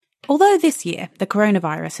Although this year the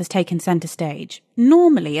coronavirus has taken centre stage,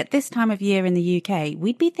 normally at this time of year in the UK,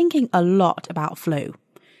 we'd be thinking a lot about flu.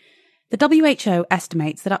 The WHO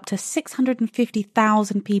estimates that up to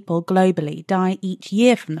 650,000 people globally die each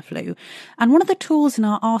year from the flu, and one of the tools in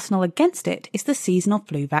our arsenal against it is the seasonal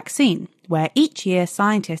flu vaccine, where each year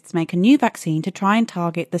scientists make a new vaccine to try and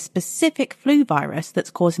target the specific flu virus that's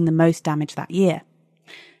causing the most damage that year.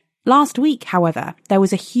 Last week, however, there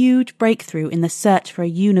was a huge breakthrough in the search for a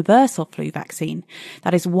universal flu vaccine.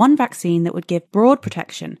 That is one vaccine that would give broad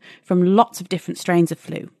protection from lots of different strains of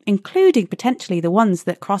flu, including potentially the ones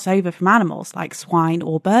that cross over from animals like swine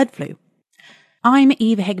or bird flu. I'm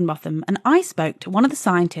Eva Higginbotham, and I spoke to one of the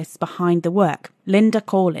scientists behind the work, Lynda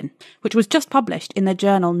Coughlan, which was just published in the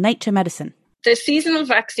journal Nature Medicine. The seasonal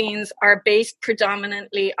vaccines are based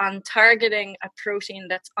predominantly on targeting a protein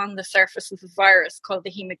that's on the surface of the virus called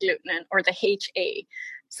the hemagglutinin, or the HA.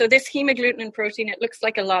 So this hemagglutinin protein, it looks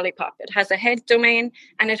like a lollipop. It has a head domain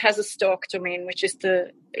and it has a stalk domain, which is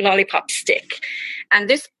the lollipop stick. And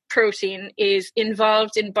this protein is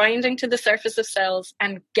involved in binding to the surface of cells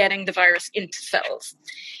and getting the virus into cells.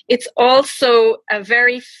 It's also a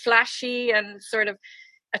very flashy and sort of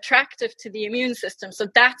attractive to the immune system. So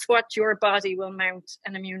that's what your body will mount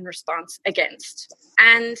an immune response against.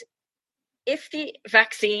 And if the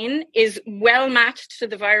vaccine is well matched to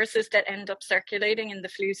the viruses that end up circulating in the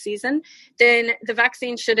flu season, then the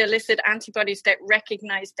vaccine should elicit antibodies that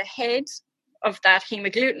recognize the head of that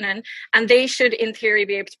hemagglutinin, and they should, in theory,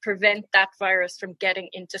 be able to prevent that virus from getting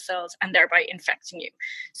into cells and thereby infecting you.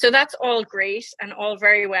 So that's all great and all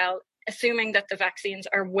very well, assuming that the vaccines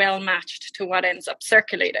are well matched to what ends up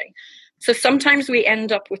circulating. So sometimes we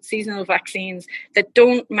end up with seasonal vaccines that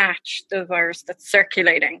don't match the virus that's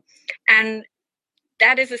circulating. And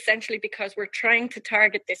that is essentially because we're trying to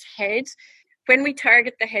target this head. When we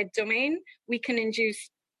target the head domain, we can induce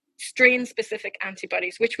strain-specific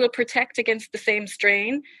antibodies, which will protect against the same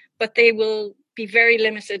strain, but they will be very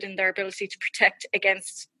limited in their ability to protect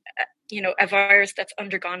against, a virus that's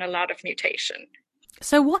undergone a lot of mutation.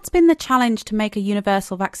 So what's been the challenge to make a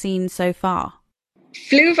universal vaccine so far?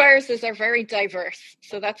 Flu viruses are very diverse,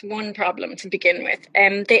 so that's one problem to begin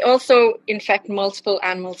with. They also infect multiple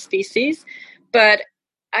animal species, but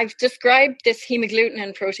I've described this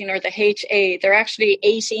hemagglutinin protein, or the HA. There are actually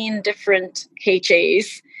 18 different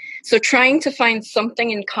HAs. So trying to find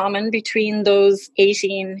something in common between those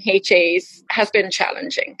 18 HAs has been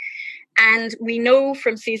challenging. And we know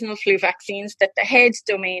from seasonal flu vaccines that the head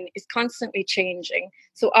domain is constantly changing.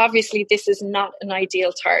 So obviously this is not an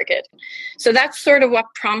ideal target. So that's sort of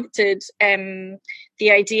what prompted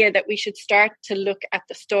the idea that we should start to look at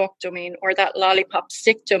the stalk domain, or that lollipop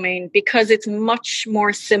stick domain, because it's much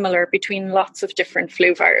more similar between lots of different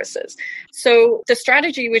flu viruses. So the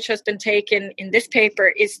strategy which has been taken in this paper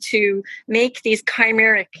is to make these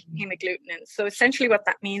chimeric hemagglutinins. So essentially what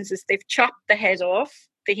that means is they've chopped the head off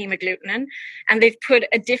the hemagglutinin, and they've put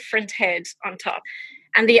a different head on top.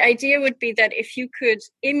 And the idea would be that if you could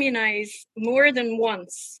immunize more than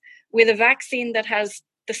once with a vaccine that has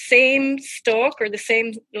the same stalk or the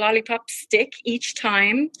same lollipop stick each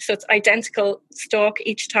time, so it's identical stalk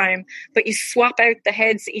each time, but you swap out the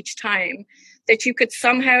heads each time, that you could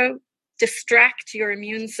somehow distract your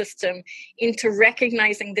immune system into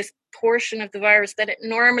recognizing this portion of the virus that it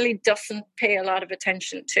normally doesn't pay a lot of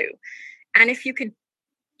attention to. And if you could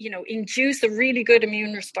induce a really good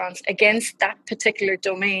immune response against that particular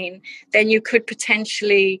domain, then you could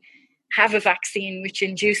potentially have a vaccine which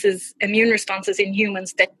induces immune responses in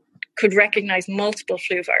humans that could recognize multiple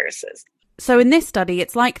flu viruses. So in this study,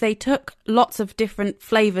 it's like they took lots of different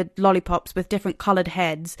flavoured lollipops with different coloured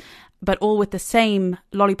heads, but all with the same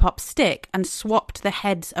lollipop stick, and swapped the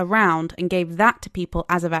heads around and gave that to people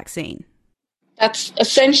as a vaccine. That's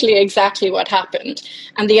essentially exactly what happened.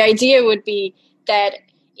 And the idea would be that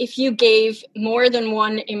if you gave more than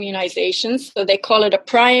one immunization, so they call it a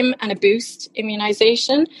prime and a boost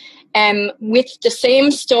immunization, with the same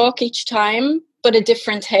stalk each time, but a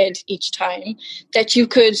different head each time, that you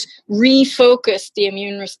could refocus the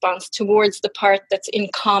immune response towards the part that's in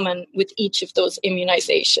common with each of those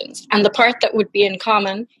immunizations. And the part that would be in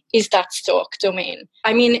common is that stalk domain.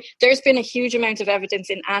 I mean, there's been a huge amount of evidence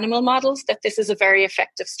in animal models that this is a very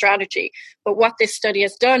effective strategy. But what this study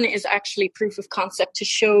has done is actually proof of concept to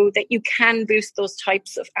show that you can boost those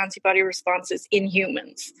types of antibody responses in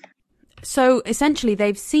humans. So essentially,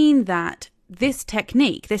 they've seen that this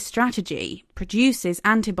technique, this strategy, produces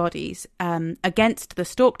antibodies against the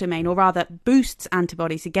stalk domain, or rather boosts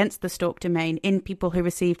antibodies against the stalk domain in people who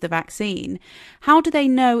received the vaccine. How do they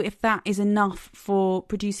know if that is enough for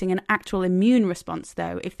producing an actual immune response,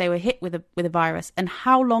 though, if they were hit with a virus? And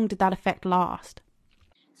how long did that effect last?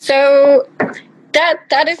 So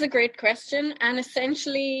that is a great question. And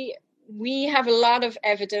essentially, we have a lot of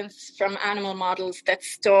evidence from animal models that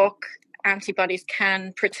stalk antibodies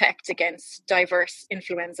can protect against diverse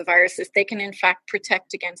influenza viruses. They can, in fact,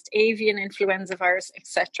 protect against avian influenza virus,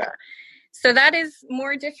 etc. So that is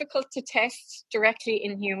more difficult to test directly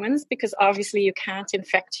in humans because obviously you can't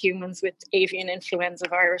infect humans with avian influenza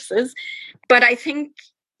viruses. But I think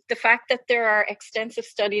the fact that there are extensive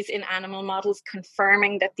studies in animal models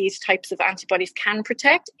confirming that these types of antibodies can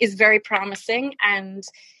protect is very promising and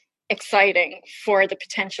exciting for the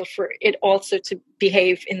potential for it also to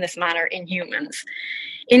behave in this manner in humans.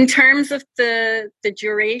 In terms of the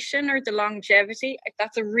duration or the longevity,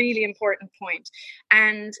 that's a really important point.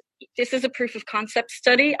 And this is a proof of concept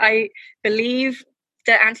study. I believe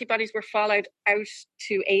the antibodies were followed out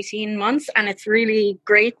to 18 months, and it's really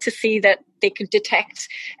great to see that they could detect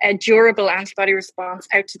a durable antibody response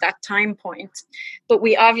out to that time point. But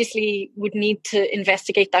we obviously would need to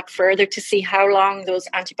investigate that further to see how long those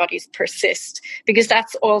antibodies persist, because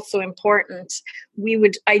that's also important. We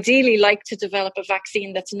would ideally like to develop a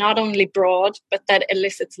vaccine that's not only broad, but that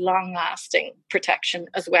elicits long-lasting protection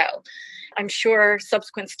as well. I'm sure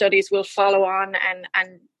subsequent studies will follow on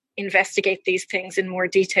and investigate these things in more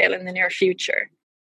detail in the near future.